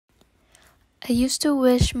I used to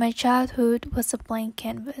wish my childhood was a blank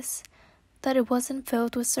canvas, that it wasn't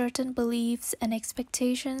filled with certain beliefs and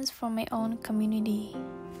expectations from my own community.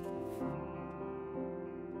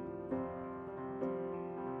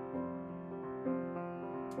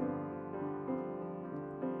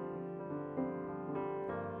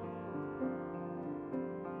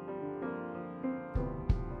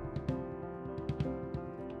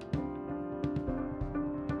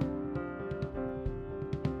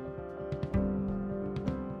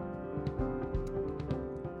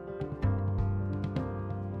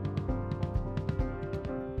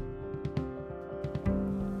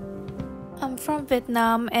 I'm from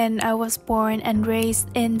Vietnam and I was born and raised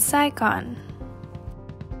in Saigon.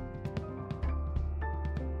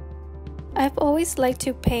 I've always liked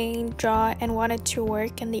to paint, draw, and wanted to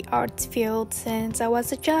work in the arts field since I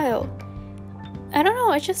was a child. I don't know,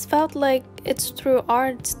 I just felt like it's through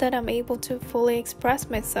art that I'm able to fully express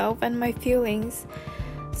myself and my feelings.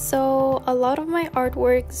 So a lot of my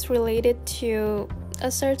artwork is related to a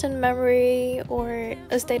certain memory or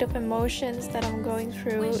a state of emotions that I'm going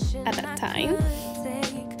through at that time.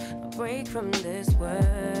 Take a break from this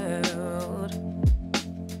world.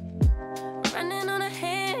 Running on a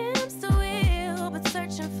hamster wheel, but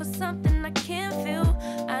searching for something I can't feel.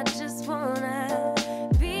 I just wanna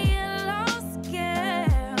be a lost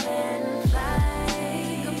girl and fly.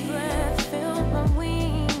 Take a breath, feel my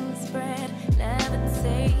wings spread,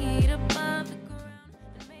 levitate above the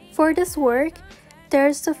ground. For this work,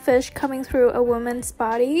 there's a fish coming through a woman's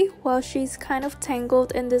body while she's kind of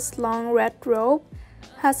tangled in this long red rope.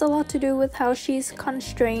 Has a lot to do with how she's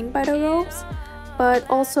constrained by the ropes, but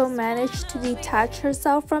also managed to detach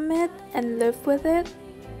herself from it and live with it.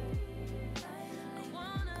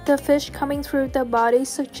 The fish coming through the body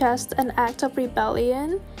suggests an act of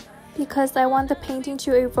rebellion because I want the painting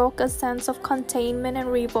to evoke a sense of containment and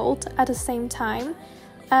revolt at the same time,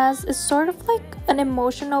 as it's sort of like an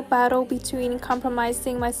emotional battle between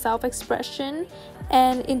compromising my self-expression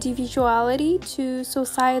and individuality to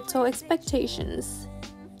societal expectations.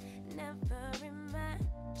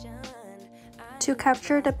 To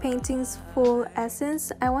capture the painting's full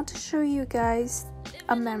essence, I want to show you guys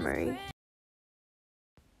a memory.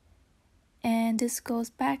 And this goes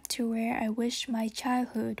back to where I wish my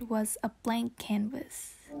childhood was a blank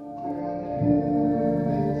canvas.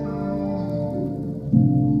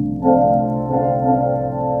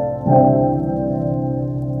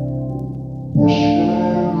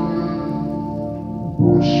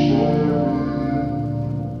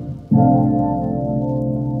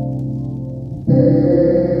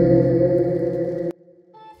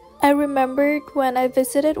 I remembered when I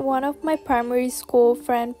visited one of my primary school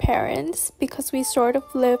friend parents because we sort of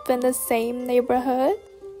live in the same neighborhood.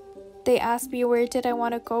 They asked me where did I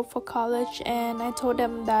want to go for college, and I told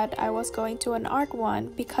them that I was going to an art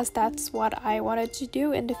one because that's what I wanted to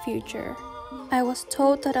do in the future. I was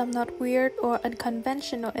told that I'm not weird or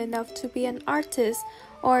unconventional enough to be an artist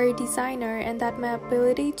or a designer, and that my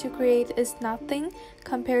ability to create is nothing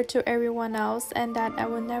compared to everyone else, and that I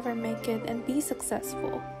will never make it and be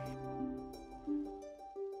successful.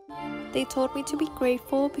 They told me to be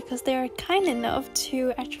grateful because they are kind enough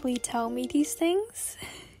to actually tell me these things.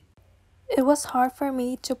 It was hard for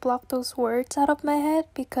me to block those words out of my head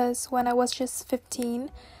because when I was just 15,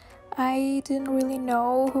 I didn't really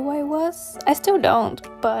know who I was. I still don't,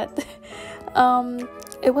 but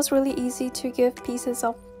it was really easy to give pieces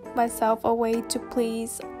of myself away to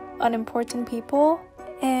please unimportant people.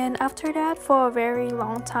 And after that, for a very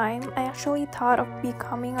long time, I actually thought of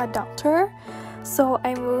becoming a doctor. So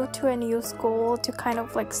I moved to a new school to kind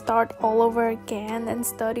of like start all over again and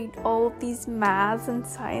studied all of these maths and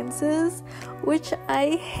sciences, which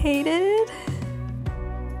I hated.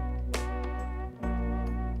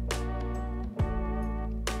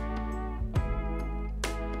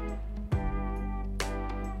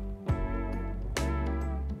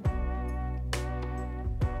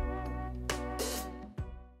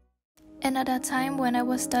 And at that time when I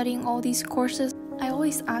was studying all these courses, I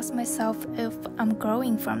always ask myself if I'm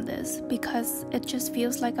growing from this because it just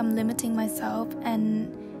feels like I'm limiting myself,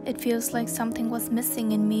 and it feels like something was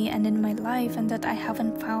missing in me and in my life, and that I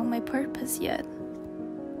haven't found my purpose yet.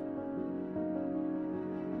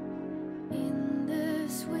 In the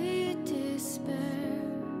sweet despair,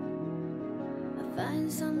 I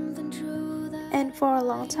find something true that. And for a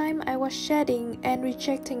long time, I was shedding and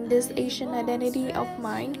rejecting this Asian identity of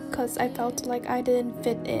mine because I felt like I didn't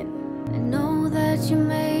fit in. I know that you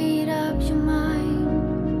made up your mind.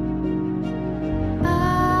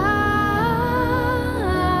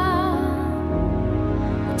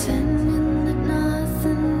 Pretending that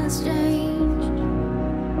nothing has changed.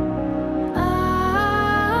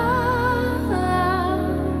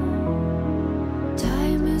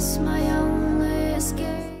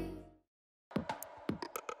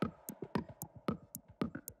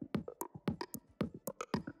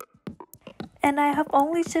 And I have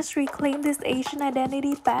only just reclaimed this Asian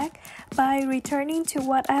identity back by returning to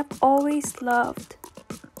what I've always loved,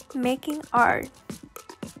 making art.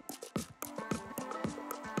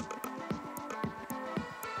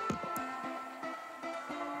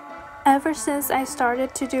 Ever since I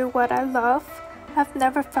started to do what I love, I've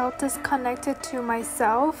never felt this connected to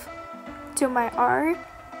myself, to my art,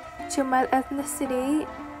 to my ethnicity,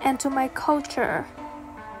 and to my culture.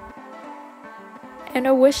 And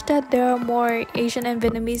I wish that there are more Asian and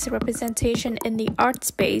Vietnamese representation in the art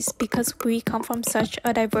space because we come from such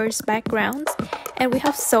a diverse backgrounds and we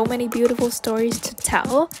have so many beautiful stories to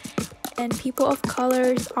tell. And people of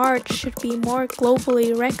color's art should be more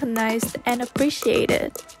globally recognized and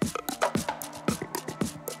appreciated.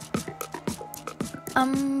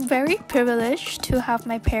 I'm very privileged to have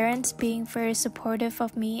my parents being very supportive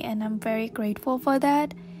of me, and I'm very grateful for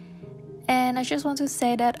that. And I just want to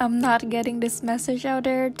say that I'm not getting this message out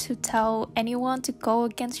there to tell anyone to go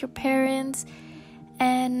against your parents.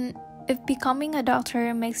 And if becoming a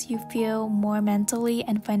doctor makes you feel more mentally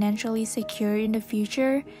and financially secure in the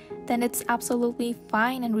future, then it's absolutely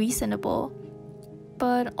fine and reasonable.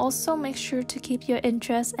 But also make sure to keep your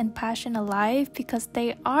interest and passion alive because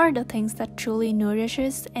they are the things that truly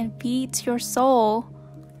nourishes and feeds your soul.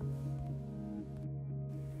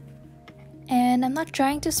 And I'm not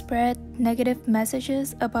trying to spread negative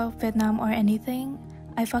messages about Vietnam or anything.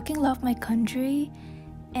 I fucking love my country,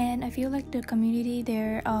 and I feel like the community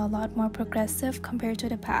there are a lot more progressive compared to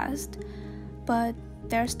the past. But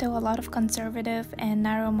there's still a lot of conservative and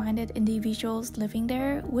narrow-minded individuals living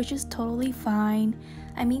there, which is totally fine.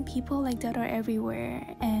 I mean, people like that are everywhere,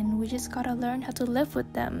 and we just gotta learn how to live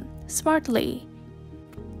with them smartly.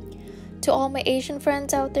 To all my Asian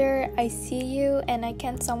friends out there, I see you and I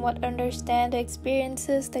can somewhat understand the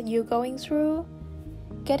experiences that you're going through.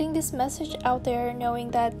 Getting this message out there,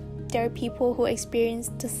 knowing that there are people who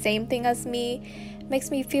experience the same thing as me,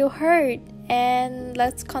 makes me feel heard. And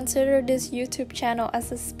let's consider this YouTube channel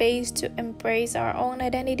as a space to embrace our own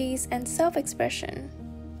identities and self-expression.